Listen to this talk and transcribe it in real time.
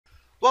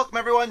Welcome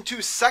everyone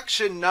to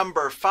section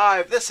number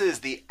 5. This is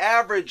the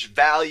average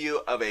value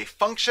of a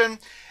function.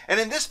 And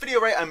in this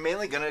video, right, I'm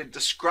mainly going to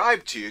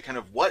describe to you kind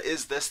of what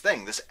is this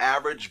thing, this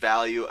average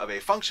value of a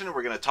function.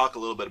 We're going to talk a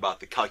little bit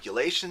about the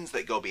calculations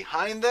that go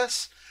behind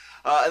this.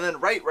 And then,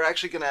 right, we're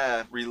actually going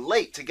to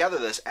relate together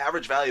this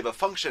average value of a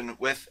function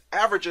with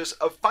averages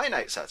of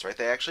finite sets, right?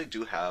 They actually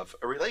do have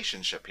a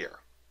relationship here.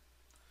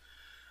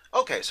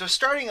 Okay, so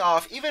starting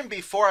off, even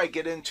before I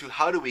get into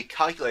how do we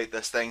calculate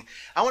this thing,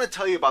 I want to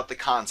tell you about the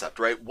concept,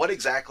 right? What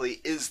exactly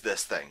is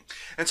this thing?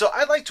 And so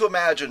I'd like to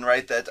imagine,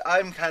 right, that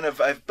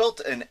I've built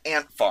an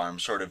ant farm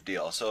sort of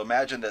deal. So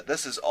imagine that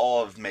this is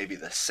all of maybe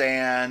the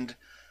sand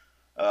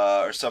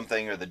or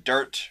something, or the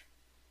dirt.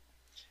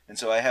 And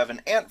so I have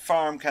an ant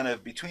farm kind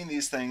of between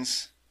these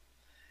things.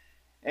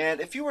 And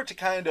if you were to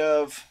kind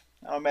of,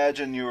 now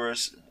imagine you were,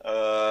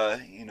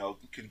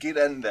 could get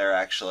in there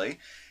actually,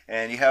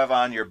 and you have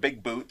on your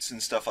big boots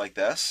and stuff like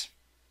this.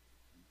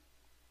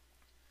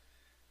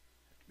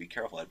 Be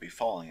careful, I'd be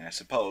falling, I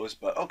suppose,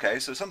 but okay,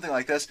 so something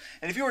like this.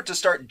 And if you were to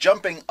start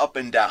jumping up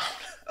and down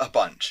a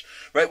bunch,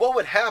 right, what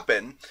would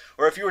happen,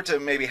 or if you were to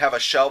maybe have a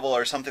shovel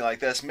or something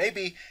like this,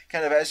 maybe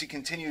kind of as you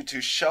continue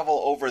to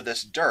shovel over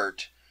this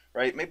dirt,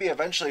 right, maybe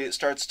eventually it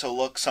starts to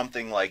look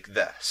something like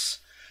this,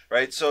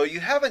 right? So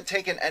you haven't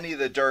taken any of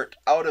the dirt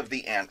out of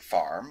the ant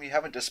farm, you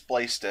haven't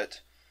displaced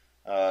it,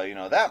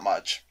 that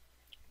much.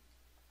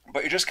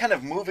 But you're just kind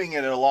of moving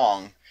it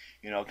along,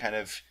 kind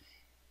of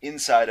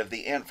inside of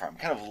the ant farm,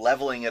 kind of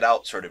leveling it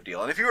out sort of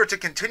deal. And if you were to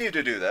continue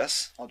to do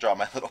this, I'll draw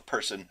my little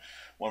person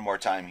one more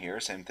time here,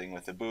 same thing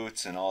with the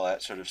boots and all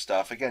that sort of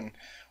stuff, again,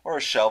 or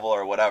a shovel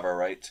or whatever,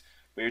 right?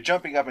 But you're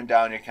jumping up and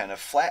down, you're kind of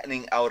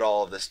flattening out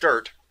all of this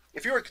dirt.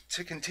 If you were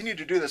to continue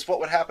to do this, what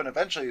would happen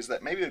eventually is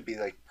that maybe it would be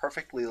like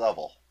perfectly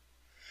level.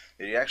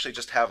 You actually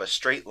just have a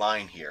straight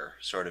line here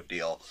sort of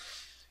deal.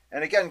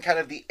 And again, kind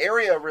of the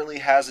area really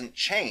hasn't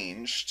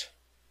changed,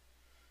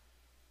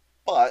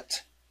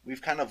 but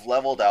we've kind of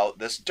leveled out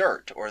this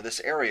dirt or this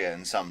area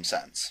in some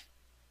sense.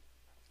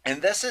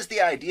 And this is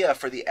the idea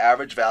for the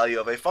average value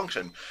of a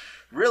function.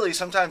 Really,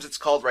 sometimes it's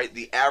called, right,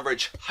 the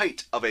average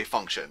height of a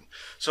function.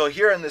 So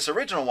here in this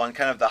original one,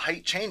 kind of the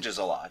height changes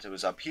a lot. It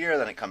was up here,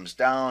 then it comes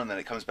down, then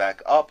it comes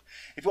back up.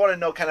 If you want to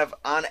know kind of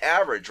on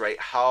average, right,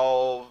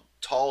 how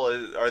tall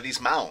are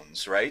these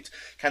mounds, right?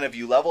 Kind of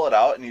you level it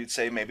out and you'd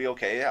say maybe,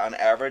 okay, on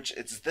average,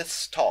 it's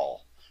this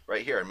tall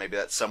right here, and maybe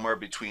that's somewhere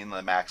between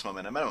the maximum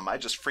and a minimum. I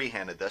just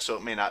freehanded this, so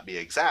it may not be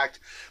exact,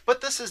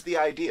 but this is the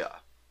idea.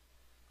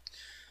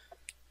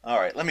 All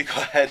right, let me go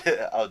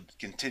ahead. I'll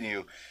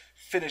continue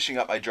finishing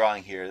up my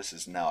drawing here. This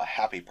is now a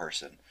happy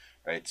person,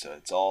 right? So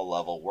it's all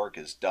level, work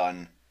is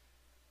done.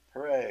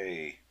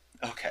 Hooray.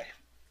 Okay,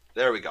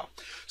 there we go.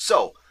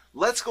 So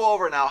let's go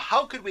over now,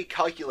 how could we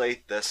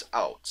calculate this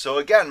out? So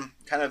again,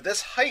 kind of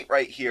this height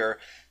right here,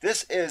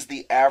 this is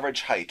the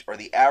average height, or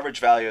the average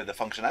value of the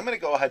function. I'm going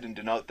to go ahead and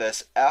denote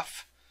this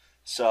f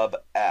sub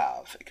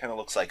av. It kind of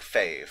looks like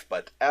fave,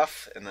 but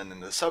f, and then in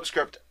the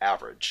subscript,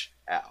 average,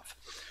 av.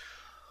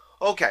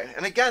 Okay,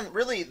 and again,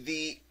 really,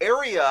 the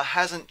area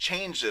hasn't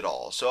changed at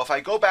all. So if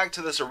I go back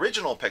to this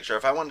original picture,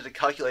 if I wanted to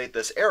calculate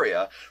this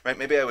area, right,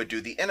 maybe I would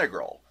do the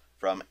integral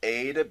from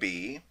a to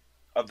b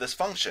of this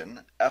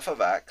function, f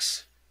of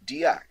x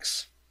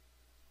dx.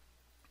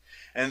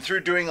 And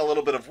through doing a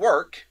little bit of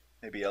work,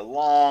 maybe a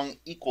long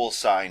equal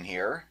sign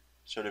here,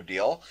 sort of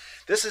deal,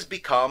 this has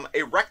become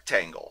a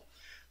rectangle.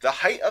 The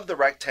height of the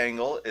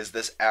rectangle is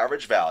this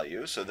average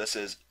value, so this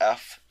is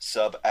f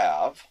sub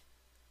av.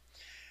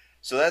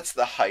 So that's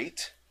the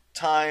height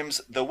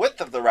times the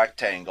width of the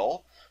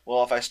rectangle.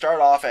 Well, if I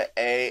start off at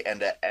A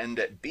and end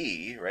at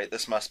B, right,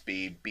 this must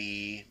be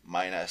B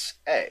minus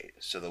A.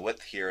 So the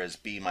width here is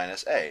B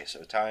minus A,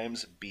 so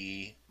times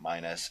B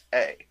minus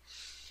A.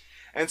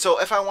 And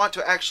so if I want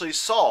to actually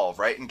solve,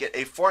 right, and get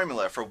a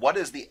formula for what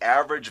is the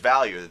average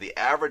value, the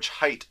average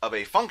height of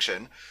a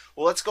function,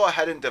 well, let's go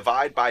ahead and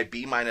divide by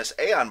B minus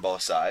A on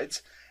both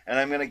sides, and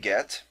I'm going to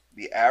get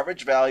the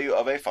average value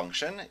of a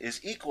function is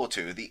equal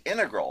to the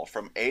integral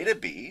from A to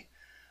B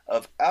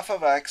of f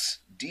of x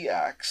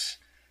dx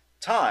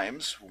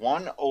times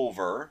 1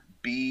 over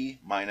b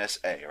minus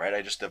a, right?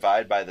 I just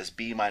divide by this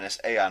b minus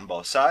a on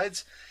both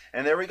sides,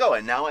 and there we go.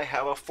 And now I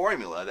have a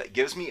formula that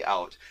gives me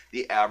out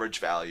the average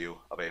value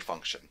of a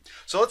function.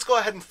 So let's go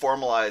ahead and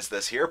formalize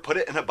this here, put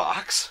it in a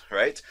box,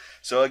 right?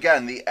 So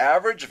again, the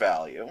average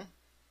value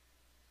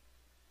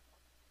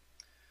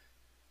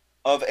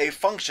of a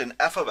function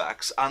f of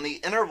x on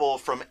the interval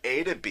from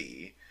a to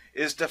b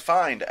is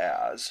defined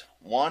as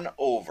 1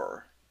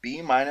 over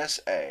b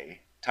minus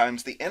a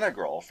times the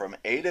integral from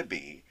a to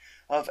b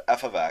of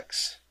f of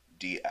x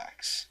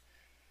dx.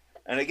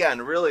 And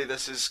again, really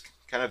this is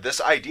kind of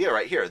this idea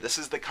right here. This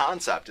is the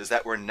concept, is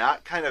that we're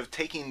not kind of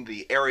taking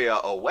the area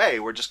away,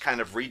 we're just kind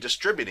of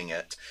redistributing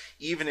it,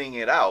 evening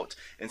it out,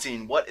 and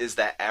seeing what is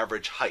that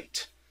average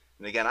height.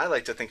 And again, I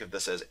like to think of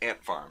this as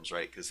ant farms,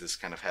 right? Because this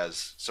kind of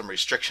has some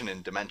restriction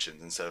in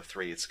dimensions. Instead of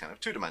 3, it's kind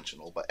of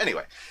 2-dimensional. But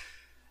anyway,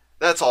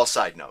 that's all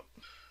side note.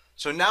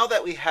 So now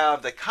that we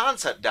have the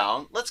concept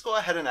down, let's go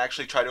ahead and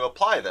actually try to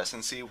apply this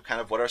and see kind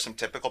of what are some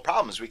typical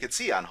problems we could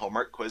see on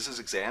homework, quizzes,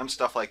 exams,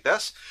 stuff like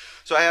this.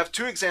 So I have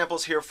two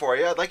examples here for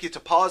you. I'd like you to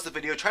pause the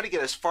video, try to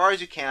get as far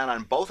as you can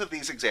on both of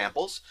these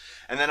examples,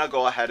 and then I'll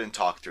go ahead and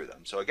talk through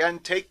them. So again,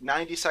 take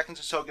 90 seconds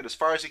or so, get as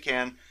far as you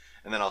can,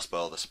 and then I'll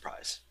spoil the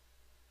surprise.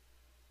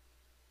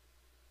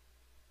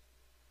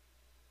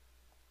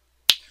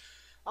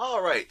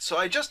 All right, so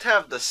I just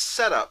have the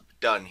setup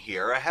done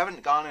here. I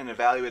haven't gone and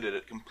evaluated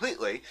it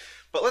completely,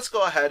 but let's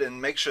go ahead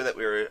and make sure that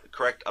we're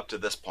correct up to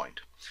this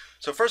point.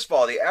 So first of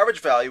all, the average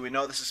value, we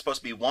know this is supposed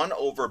to be 1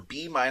 over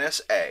b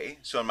minus a.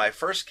 So in my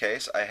first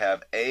case, I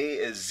have a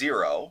is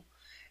 0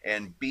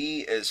 and b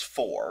is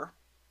 4,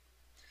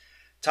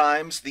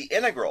 times the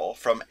integral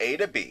from a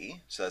to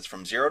b, so that's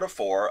from 0 to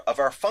 4, of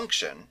our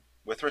function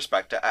with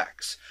respect to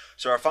x.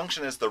 So our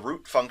function is the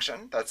root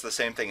function. That's the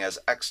same thing as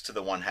x to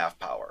the 1/2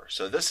 power.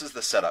 So this is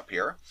the setup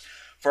here.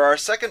 For our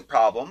second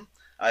problem,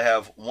 I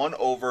have 1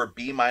 over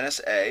b minus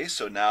a.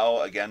 So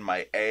now again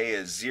my a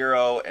is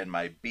 0 and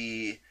my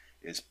b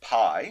is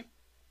pi,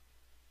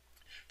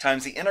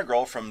 times the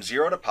integral from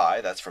 0 to pi,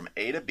 that's from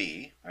a to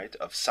b, right,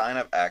 of sine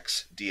of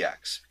x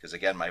dx, because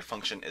again my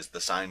function is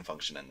the sine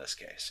function in this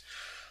case.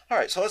 All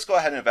right, so let's go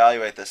ahead and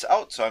evaluate this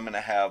out. So I'm going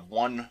to have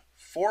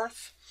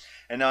 1/4.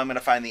 And now I'm going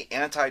to find the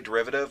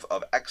antiderivative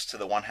of x to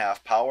the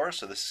 1/2 power.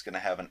 So this is going to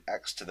have an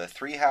x to the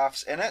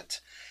 3/2 in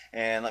it.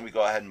 And let me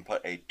go ahead and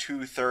put a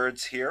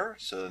 2/3 here.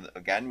 So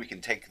again, we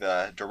can take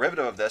the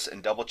derivative of this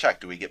and double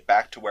check. Do we get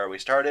back to where we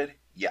started?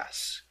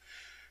 Yes.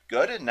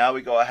 Good. And now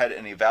we go ahead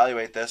and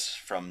evaluate this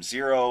from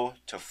 0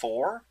 to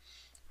 4.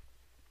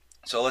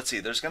 So let's see,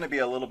 there's going to be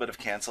a little bit of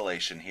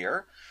cancellation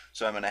here.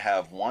 So I'm going to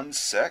have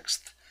 1/6.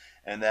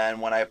 And then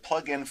when I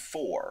plug in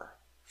 4,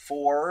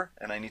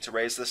 and I need to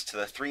raise this to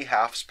the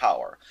 3/2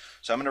 power.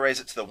 So I'm going to raise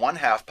it to the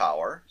 1/2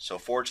 power. So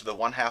 4 to the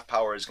 1/2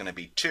 power is going to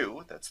be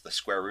 2. That's the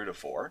square root of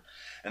 4.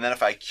 And then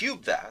if I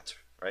cube that,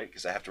 right,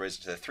 because I have to raise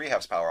it to the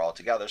 3/2 power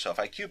altogether. So if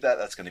I cube that,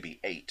 that's going to be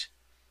 8.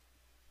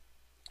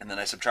 And then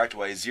I subtract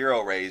away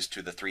 0 raised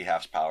to the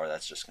 3/2 power.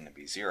 That's just going to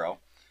be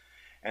 0.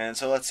 And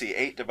so let's see,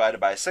 8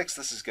 divided by 6,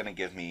 this is going to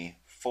give me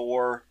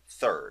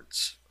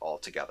 4/3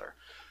 altogether.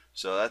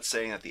 So that's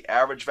saying that the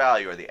average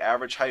value or the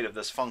average height of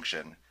this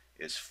function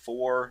is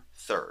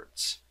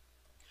 4/3.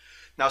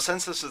 Now,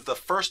 since this is the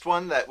first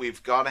one that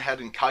we've gone ahead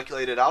and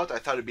calculated out, I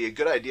thought it'd be a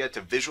good idea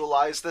to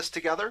visualize this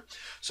together.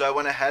 So I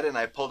went ahead and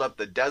I pulled up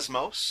the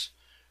Desmos,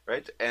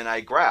 right, and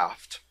I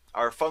graphed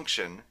our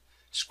function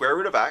square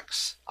root of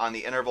x on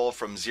the interval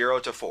from 0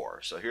 to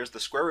 4. So here's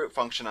the square root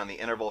function on the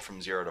interval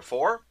from 0 to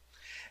 4.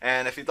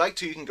 And if you'd like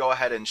to, you can go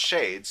ahead and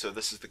shade. So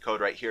this is the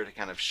code right here to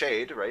kind of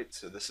shade, right?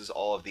 So this is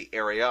all of the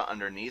area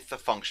underneath the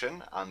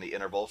function on the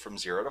interval from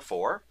 0 to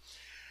 4.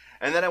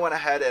 And then I went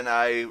ahead and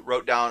I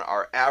wrote down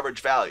our average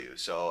value.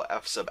 So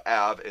f sub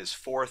av is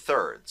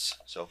 4/3.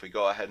 So if we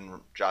go ahead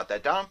and jot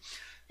that down,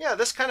 yeah,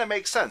 this kind of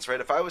makes sense, right?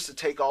 If I was to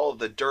take all of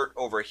the dirt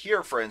over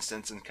here, for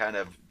instance, and kind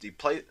of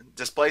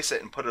displace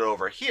it and put it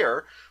over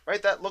here,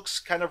 right, that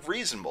looks kind of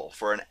reasonable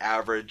for an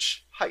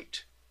average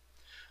height.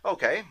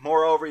 Okay,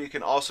 moreover, you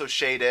can also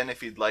shade in,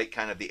 if you'd like,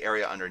 kind of the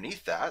area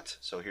underneath that.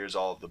 So here's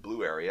all of the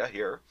blue area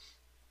here.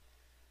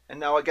 And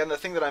now again, the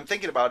thing that I'm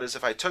thinking about is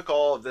if I took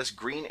all of this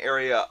green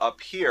area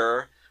up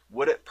here,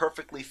 would it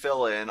perfectly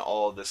fill in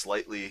all of this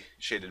lightly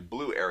shaded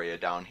blue area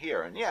down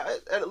here? And yeah,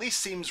 it at least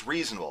seems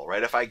reasonable,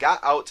 right? If I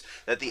got out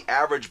that the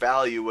average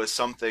value was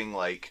something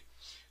like,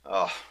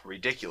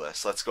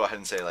 ridiculous, let's go ahead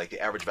and say like the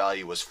average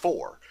value was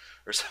 4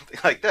 or something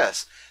like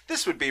this,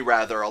 this would be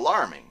rather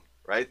alarming,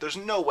 right? There's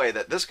no way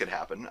that this could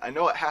happen. I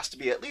know it has to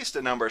be at least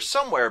a number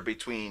somewhere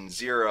between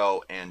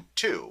 0 and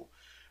 2,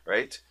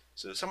 right?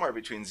 So somewhere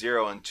between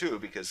 0 and 2,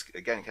 because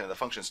again, kind of the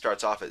function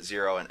starts off at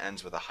 0 and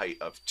ends with a height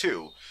of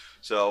 2.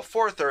 So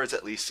 4/3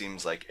 at least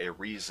seems like a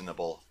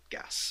reasonable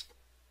guess.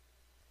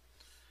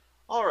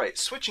 All right,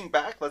 switching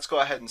back, let's go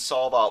ahead and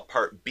solve out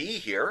part B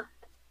here.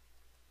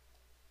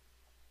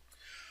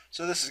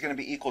 So this is going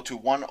to be equal to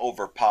 1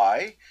 over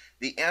pi.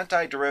 The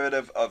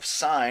antiderivative of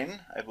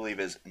sine, I believe,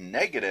 is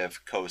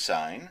negative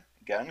cosine.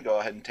 Again, go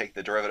ahead and take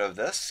the derivative of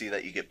this, see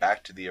that you get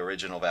back to the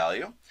original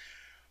value.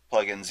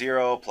 Plug in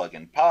 0, plug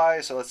in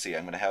pi. So let's see,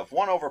 I'm going to have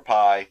 1 over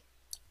pi.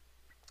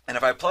 And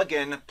if I plug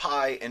in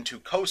pi into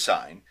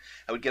cosine,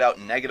 I would get out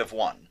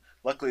 -1.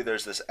 Luckily,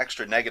 there's this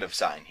extra negative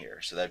sign here.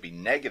 So that'd be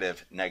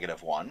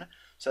 -1.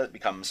 So that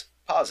becomes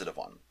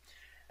 +1.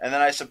 And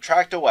then I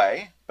subtract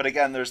away. But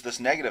again, there's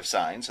this negative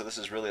sign. So this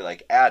is really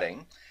like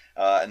adding.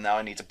 And now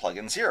I need to plug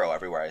in 0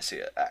 everywhere I see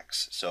an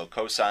x. So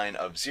cosine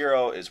of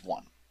 0 is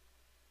 1.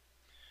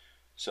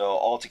 So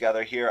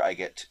altogether here I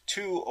get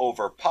 2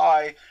 over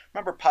pi.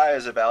 Remember, pi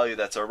is a value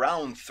that's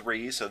around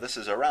 3, so this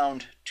is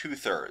around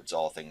 2/3,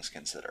 all things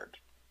considered.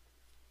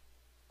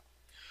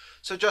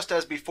 So just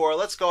as before,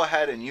 let's go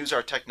ahead and use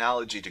our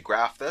technology to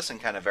graph this and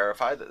kind of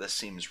verify that this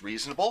seems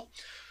reasonable.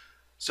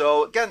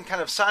 So again,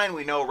 kind of sine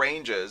we know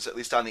ranges, at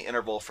least on the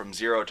interval from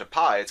 0 to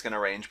pi, it's going to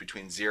range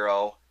between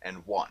 0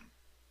 and 1.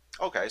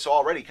 Okay, so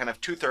already kind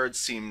of 2/3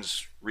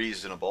 seems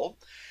reasonable.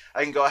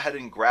 I can go ahead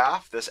and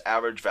graph this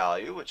average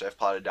value, which I've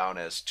plotted down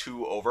as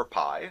 2 over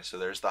pi, so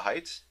there's the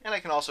height, and I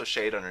can also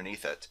shade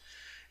underneath it.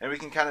 And we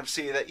can kind of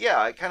see that,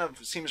 yeah, it kind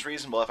of seems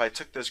reasonable if I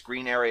took this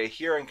green area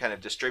here and kind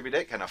of distribute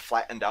it, kind of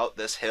flattened out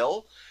this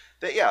hill,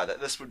 that yeah,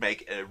 that this would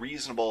make a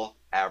reasonable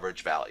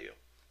average value.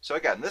 So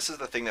again, this is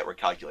the thing that we're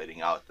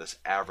calculating out, this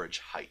average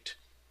height,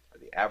 or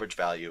the average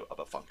value of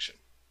a function.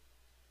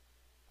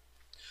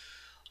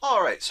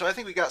 All right, so I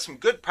think we got some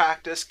good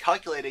practice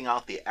calculating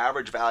out the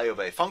average value of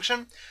a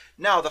function.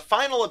 Now, the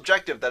final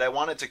objective that I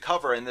wanted to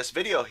cover in this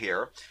video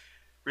here,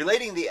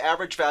 relating the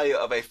average value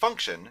of a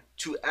function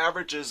to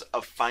averages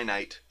of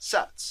finite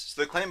sets.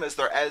 So the claim is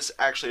there is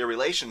actually a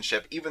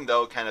relationship, even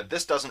though kind of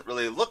this doesn't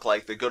really look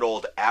like the good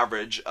old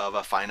average of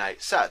a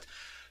finite set.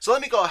 So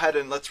let me go ahead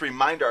and let's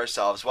remind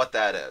ourselves what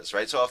that is,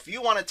 right? So if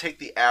you want to take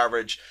the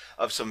average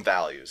of some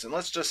values, and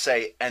let's just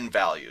say n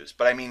values,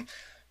 but I mean,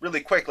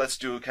 really quick, let's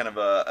do kind of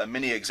a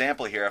mini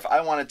example here. If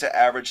I wanted to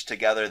average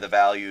together the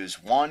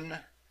values 1,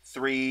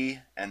 3,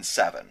 and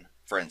 7,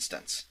 for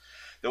instance,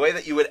 the way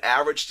that you would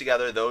average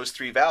together those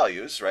three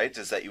values, right,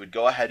 is that you would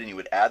go ahead and you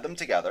would add them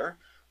together,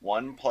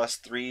 1 plus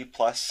 3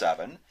 plus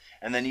 7,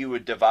 and then you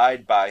would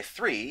divide by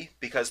 3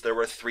 because there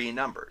were three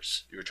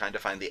numbers. You were trying to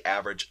find the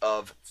average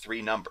of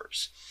three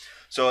numbers.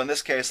 So in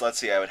this case, let's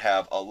see, I would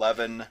have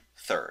 11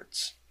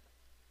 thirds.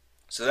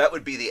 So that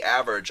would be the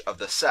average of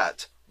the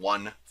set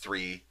 1,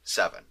 3,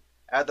 7.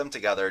 Add them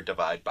together,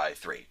 divide by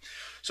 3.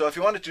 So if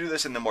you wanted to do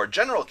this in the more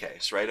general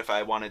case, right, if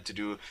I wanted to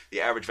do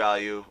the average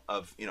value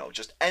of,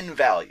 just n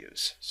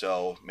values,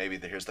 so maybe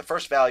here's the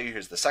first value,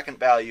 here's the second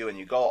value, and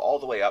you go all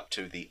the way up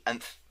to the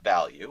nth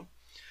value,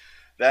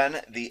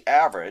 then the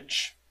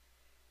average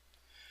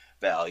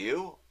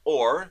value,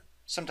 or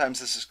sometimes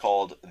this is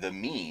called the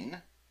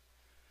mean,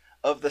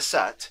 of the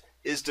set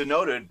is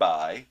denoted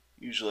by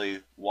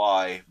usually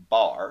y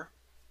bar,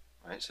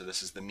 right, so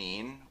this is the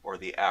mean or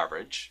the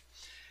average.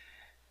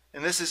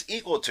 And this is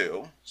equal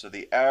to, so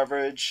the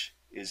average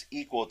is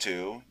equal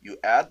to, you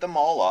add them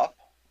all up,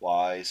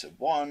 y sub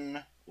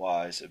 1,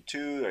 y sub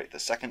 2, right, the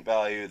second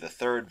value, the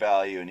third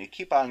value, and you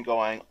keep on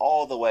going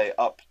all the way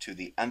up to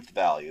the nth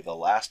value, the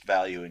last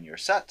value in your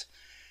set,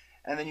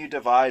 and then you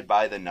divide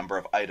by the number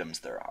of items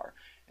there are.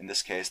 In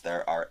this case,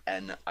 there are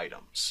n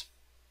items.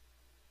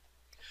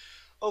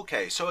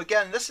 Okay, so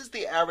again, this is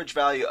the average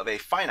value of a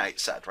finite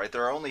set, right?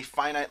 There are only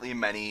finitely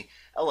many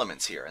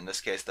elements here. In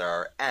this case, there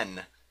are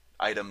n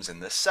items in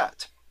this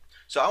set.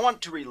 So I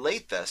want to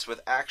relate this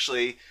with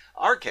actually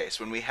our case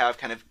when we have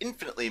kind of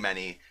infinitely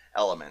many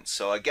elements.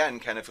 So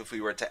again, kind of if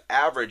we were to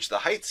average the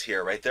heights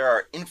here, right, there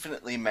are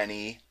infinitely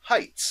many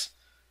heights,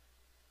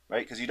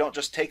 right? Because you don't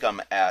just take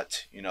them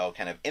at,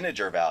 kind of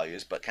integer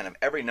values, but kind of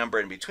every number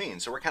in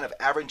between. So we're kind of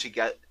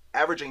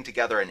averaging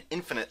together an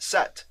infinite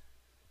set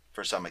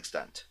for some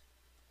extent.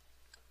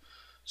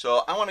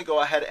 So I want to go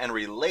ahead and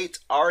relate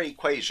our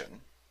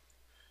equation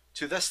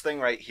to this thing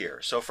right here.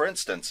 So for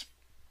instance,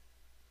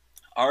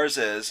 ours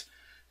is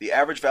the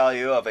average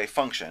value of a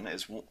function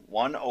is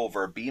 1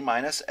 over b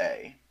minus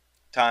a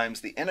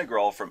times the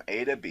integral from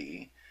a to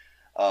b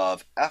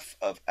of f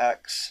of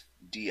x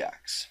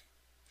dx.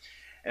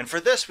 And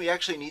for this, we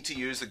actually need to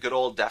use the good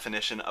old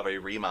definition of a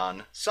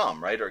Riemann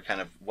sum, right? Or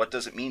kind of what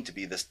does it mean to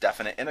be this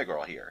definite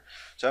integral here?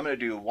 So I'm going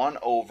to do 1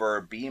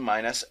 over b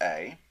minus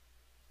a,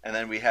 and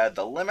then we had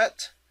the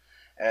limit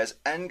as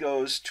n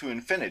goes to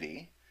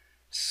infinity,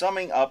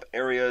 summing up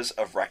areas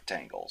of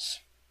rectangles.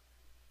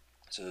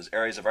 So those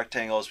areas of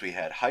rectangles, we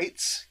had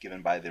heights,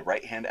 given by the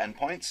right-hand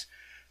endpoints,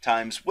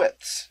 times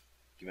widths,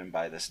 given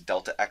by this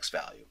delta x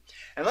value.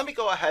 And let me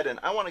go ahead and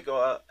I want to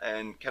go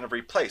and kind of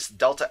replace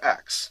delta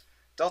x.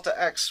 Delta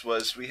x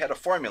was, we had a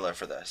formula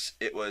for this.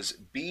 It was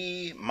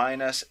b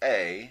minus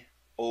a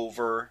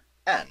over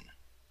n.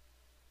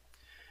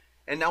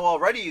 And now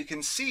already you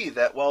can see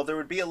that, well, there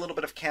would be a little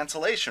bit of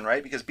cancellation,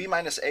 right? Because b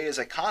minus a is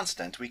a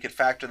constant. We could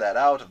factor that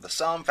out of the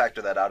sum,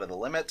 factor that out of the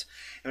limit,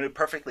 and it would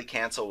perfectly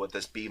cancel with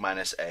this b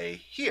minus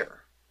a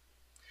here.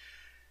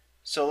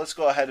 So let's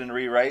go ahead and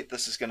rewrite.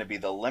 This is going to be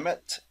the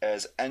limit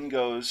as n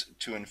goes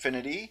to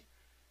infinity,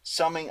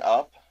 summing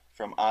up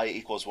from I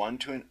equals 1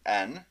 to an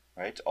n,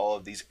 right? All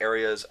of these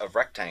areas of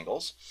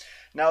rectangles.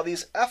 Now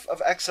these f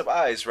of x sub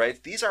i's,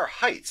 right, these are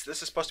heights.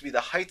 This is supposed to be the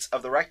heights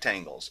of the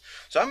rectangles.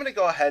 So I'm going to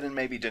go ahead and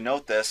maybe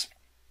denote this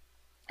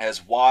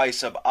as y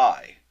sub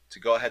I, to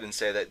go ahead and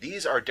say that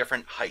these are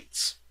different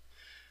heights.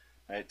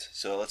 Right?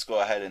 So let's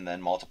go ahead and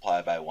then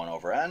multiply by 1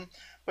 over n.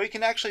 But you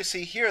can actually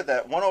see here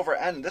that 1 over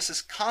n, this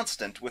is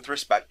constant with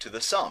respect to the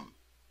sum.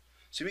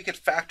 So we could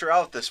factor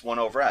out this 1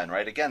 over n,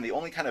 right? Again, the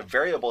only kind of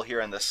variable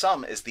here in the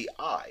sum is the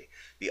I.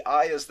 The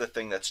I is the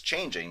thing that's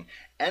changing.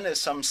 N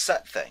is some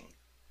set thing.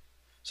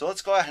 So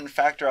let's go ahead and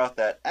factor out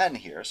that n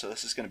here. So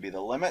this is going to be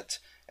the limit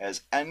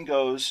as n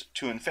goes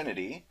to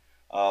infinity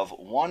of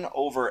 1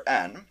 over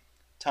n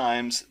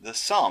times the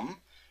sum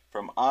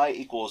from I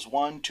equals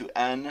 1 to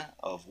n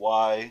of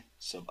y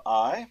sub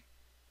I.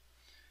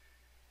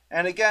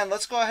 And again,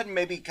 let's go ahead and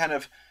maybe kind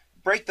of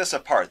break this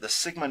apart, the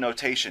sigma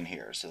notation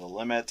here. So the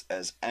limit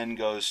as n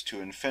goes to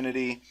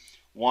infinity,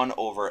 1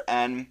 over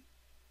n.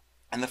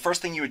 And the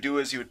first thing you would do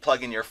is you would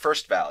plug in your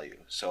first value,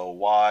 so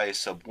y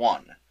sub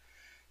 1.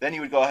 Then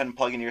you would go ahead and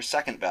plug in your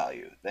second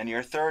value, then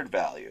your third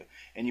value,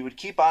 and you would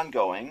keep on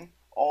going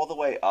all the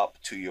way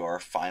up to your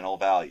final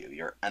value,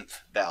 your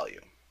nth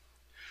value.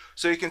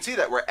 So you can see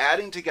that we're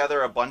adding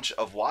together a bunch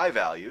of y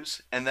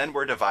values, and then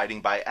we're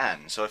dividing by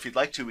n. So if you'd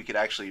like to, we could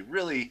actually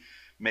really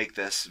make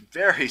this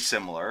very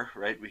similar,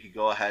 right? We could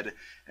go ahead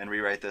and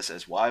rewrite this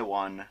as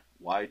y1,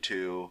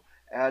 y2,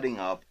 adding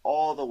up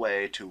all the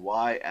way to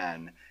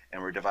yn,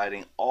 and we're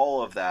dividing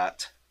all of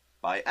that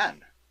by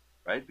n,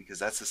 right? Because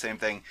that's the same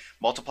thing,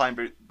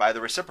 multiplying by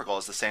the reciprocal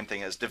is the same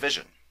thing as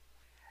division.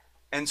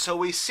 And so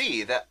we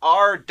see that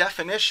our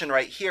definition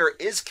right here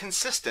is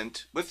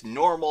consistent with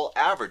normal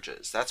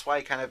averages. That's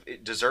why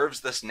it deserves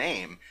this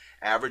name,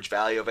 average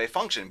value of a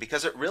function,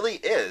 because it really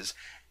is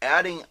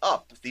adding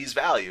up these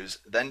values,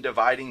 then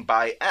dividing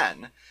by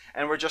n,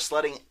 and we're just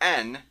letting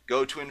n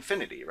go to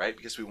infinity, right?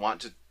 Because we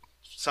want to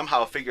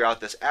somehow figure out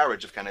this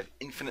average of kind of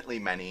infinitely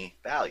many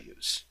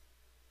values.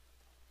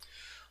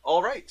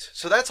 All right,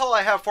 so that's all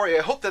I have for you.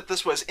 I hope that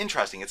this was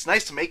interesting. It's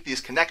nice to make these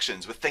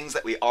connections with things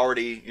that we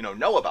already,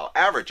 know about,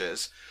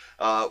 averages,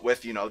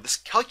 with, this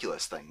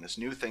calculus thing, this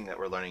new thing that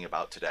we're learning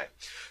about today.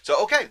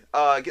 So, okay,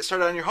 get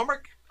started on your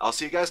homework. I'll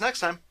see you guys next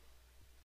time.